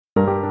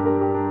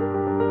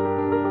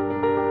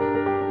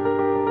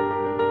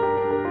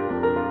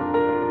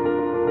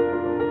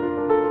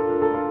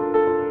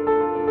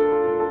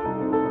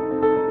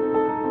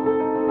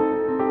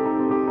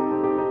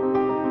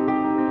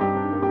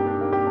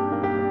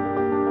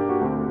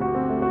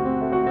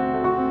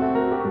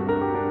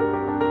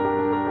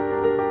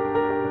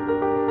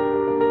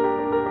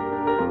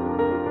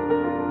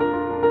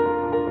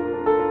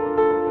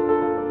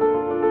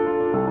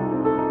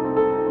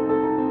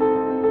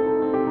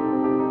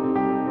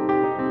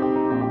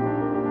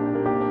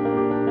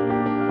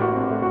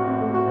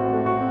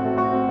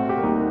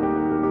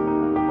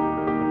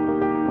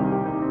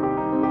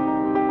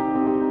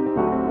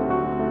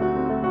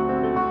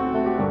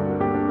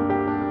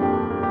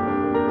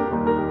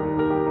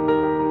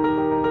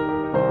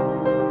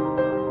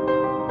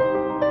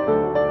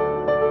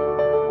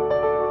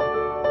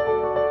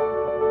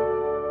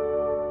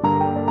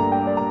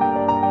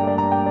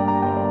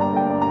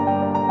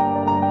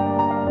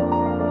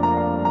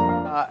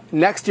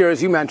next year,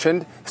 as you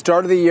mentioned,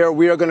 start of the year,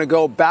 we are going to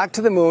go back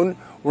to the moon.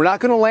 We're not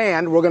going to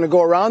land. We're going to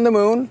go around the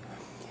moon.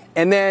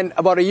 And then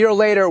about a year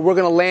later, we're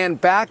going to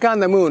land back on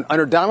the moon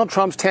under Donald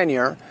Trump's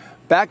tenure,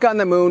 back on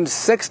the moon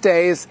 6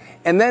 days.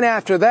 And then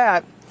after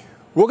that,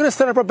 we're going to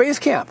set up our base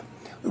camp.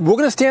 We're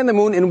going to stay on the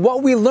moon. And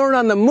what we learn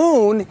on the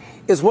moon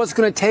is what's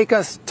going to take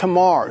us to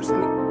Mars.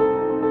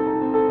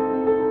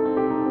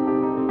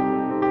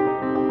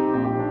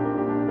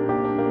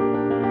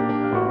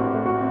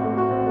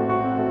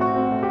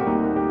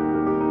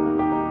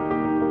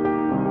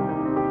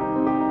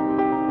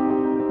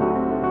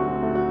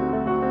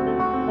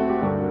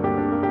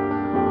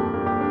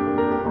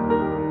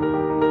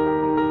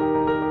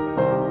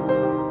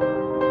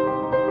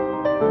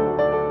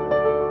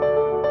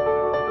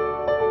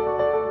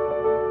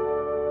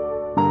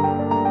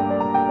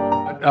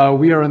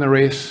 We are in the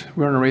race.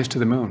 We're in a race to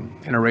the moon,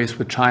 in a race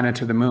with China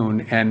to the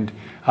moon. And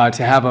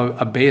to have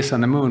a base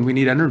on the moon, we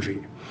need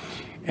energy.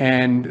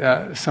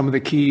 And some of the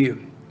key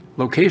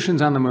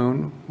locations on the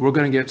moon, we're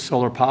going to get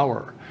solar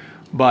power.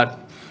 But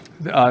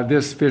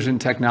this fission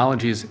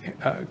technology is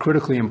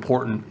critically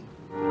important.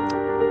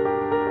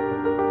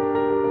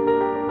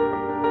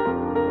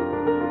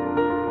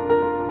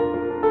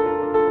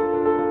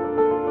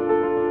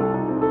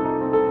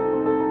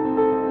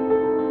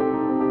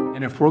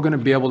 And if we're going to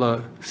be able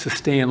to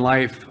sustain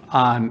life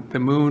on the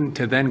moon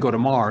to then go to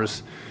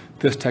Mars,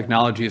 this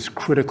technology is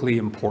critically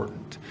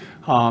important.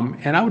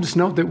 And I would just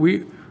note that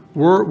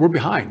we're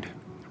behind,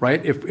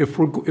 right? If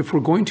we're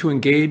going to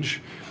engage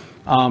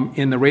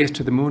in the race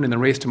to the moon and the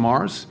race to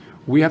Mars,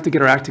 we have to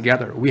get our act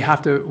together. We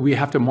have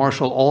to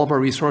marshal all of our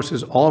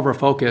resources, all of our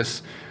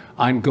focus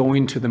on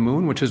going to the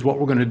moon, which is what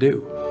we're going to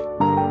do.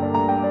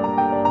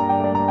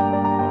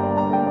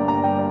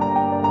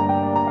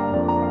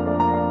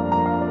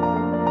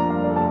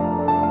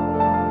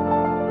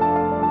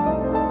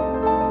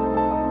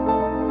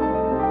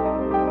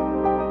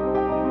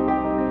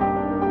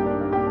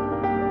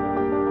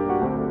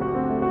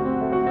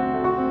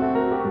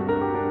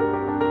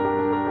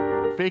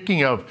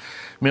 Speaking of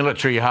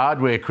military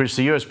hardware, Chris,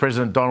 the US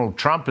President Donald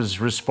Trump has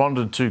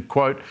responded to,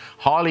 quote,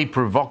 highly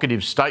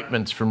provocative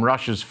statements from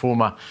Russia's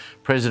former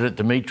President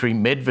Dmitry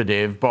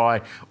Medvedev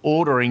by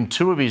ordering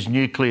 2 of his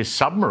nuclear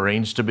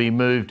submarines to be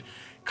moved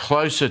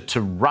closer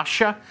to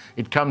Russia.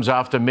 It comes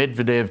after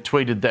Medvedev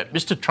tweeted that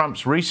Mr.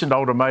 Trump's recent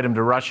ultimatum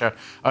to Russia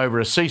over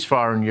a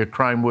ceasefire in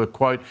Ukraine were,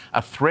 quote,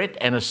 a threat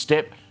and a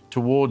step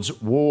towards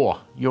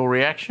war. Your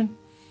reaction?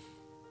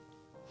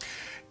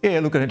 Yeah,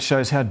 look, and it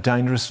shows how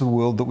dangerous the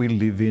world that we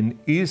live in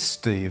is,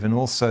 Steve, and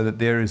also that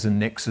there is a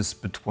nexus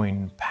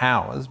between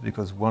powers,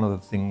 because one of the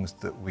things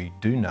that we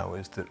do know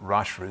is that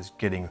Russia is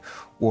getting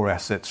war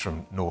assets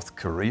from North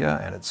Korea,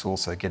 and it's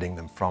also getting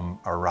them from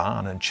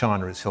Iran, and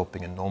China is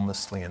helping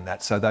enormously in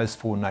that. So those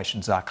 4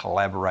 nations are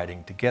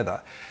collaborating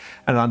together,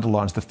 and it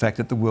underlines the fact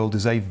that the world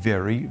is a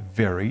very,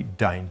 very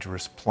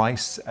dangerous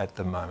place at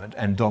the moment.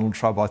 And Donald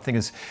Trump, I think,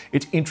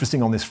 it's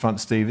interesting on this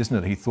front, Steve, isn't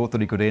it? He thought that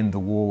he could end the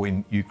war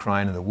in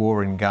Ukraine and the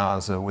war in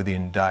Gaza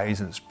within days,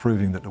 and it's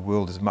proving that the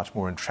world is much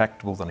more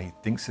intractable than he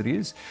thinks it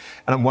is.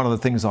 And one of the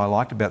things I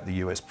liked about the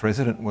US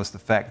president was the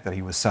fact that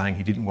he was saying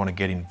he didn't want to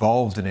get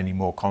involved in any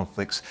more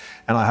conflicts.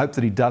 And I hope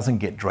that he doesn't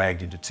get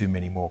dragged into too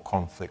many more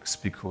conflicts,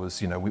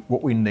 because, you know,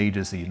 what we need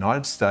is the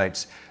United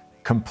States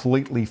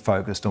completely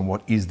focused on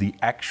what is the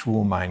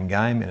actual main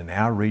game, and in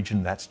our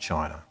region, that's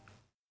China.